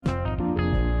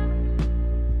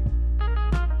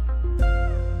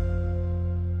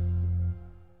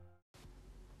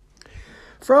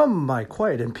From my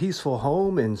quiet and peaceful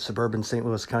home in suburban St.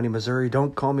 Louis County, Missouri,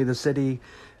 don't call me the city.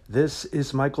 This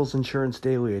is Michael's Insurance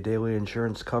Daily, a daily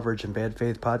insurance coverage and bad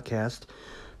faith podcast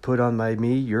put on by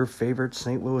me, your favorite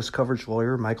St. Louis coverage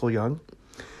lawyer, Michael Young.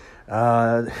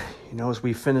 As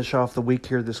we finish off the week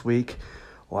here this week,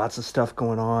 lots of stuff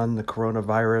going on. The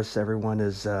coronavirus, everyone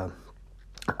is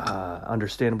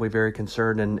understandably very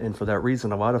concerned, and for that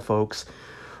reason, a lot of folks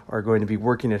are going to be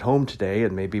working at home today,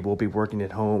 and maybe we'll be working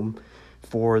at home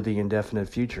for the indefinite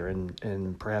future,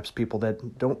 and perhaps people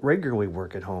that don't regularly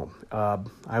work at home.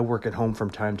 I work at home from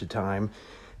time to time.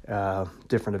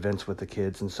 Different events with the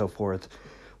kids and so forth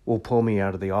will pull me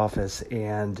out of the office,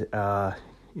 and a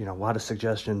lot of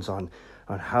suggestions on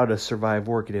how to survive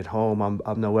working at home.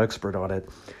 I'm no expert on it,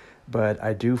 but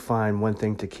I do find one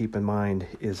thing to keep in mind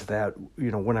is that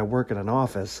when I work in an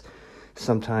office,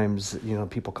 sometimes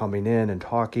people coming in and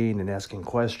talking and asking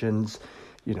questions,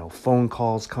 phone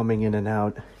calls coming in and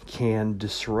out can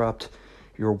disrupt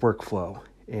your workflow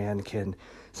and can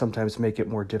sometimes make it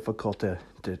more difficult to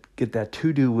get that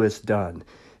to-do list done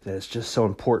that is just so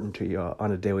important to you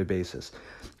on a daily basis.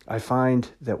 I find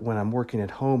that when I'm working at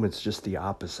home, it's just the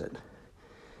opposite.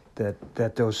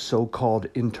 That those so-called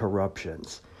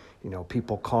interruptions,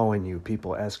 people calling you,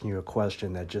 people asking you a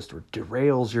question that just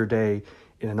derails your day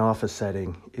in an office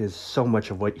setting is so much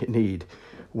of what you need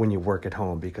when you work at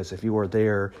home. Because if you are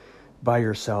there by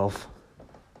yourself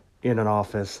in an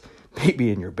office, maybe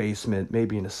in your basement,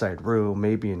 maybe in a side room,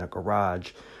 maybe in a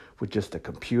garage with just a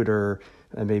computer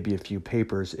and maybe a few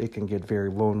papers, it can get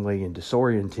very lonely and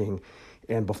disorienting.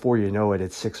 And before you know it,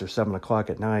 it's 6 or 7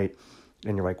 o'clock at night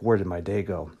and you're like, where did my day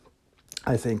go?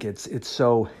 I think it's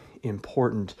so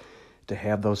important to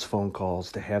have those phone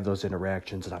calls, to have those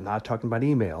interactions. And I'm not talking about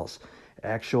emails.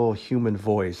 Actual human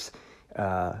voice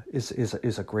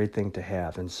is a great thing to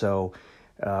have. And so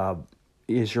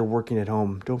as you're working at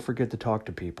home, don't forget to talk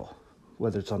to people,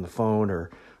 whether it's on the phone or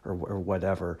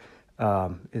whatever.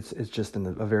 It's just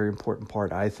a very important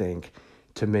part, I think,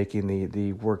 to making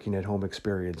the working at home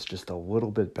experience just a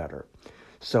little bit better.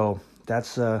 So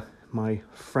that's my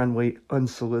friendly,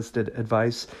 unsolicited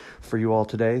advice for you all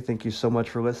today. Thank you so much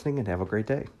for listening, and have a great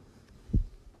day.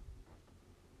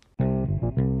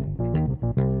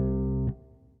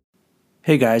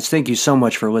 Hey guys, thank you so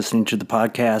much for listening to the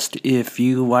podcast. If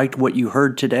you liked what you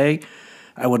heard today,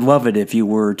 I would love it if you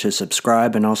were to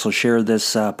subscribe and also share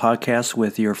this podcast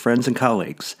with your friends and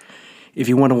colleagues. If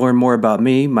you want to learn more about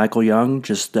me, Michael Young,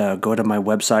 just go to my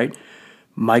website,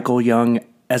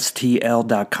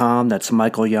 michaelyoungstl.com. That's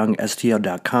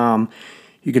michaelyoungstl.com.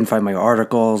 You can find my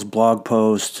articles, blog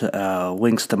posts,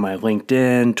 links to my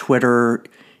LinkedIn, Twitter,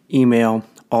 email,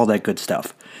 all that good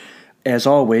stuff. As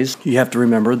always, you have to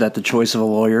remember that the choice of a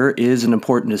lawyer is an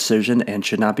important decision and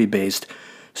should not be based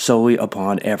solely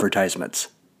upon advertisements.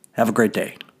 Have a great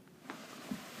day.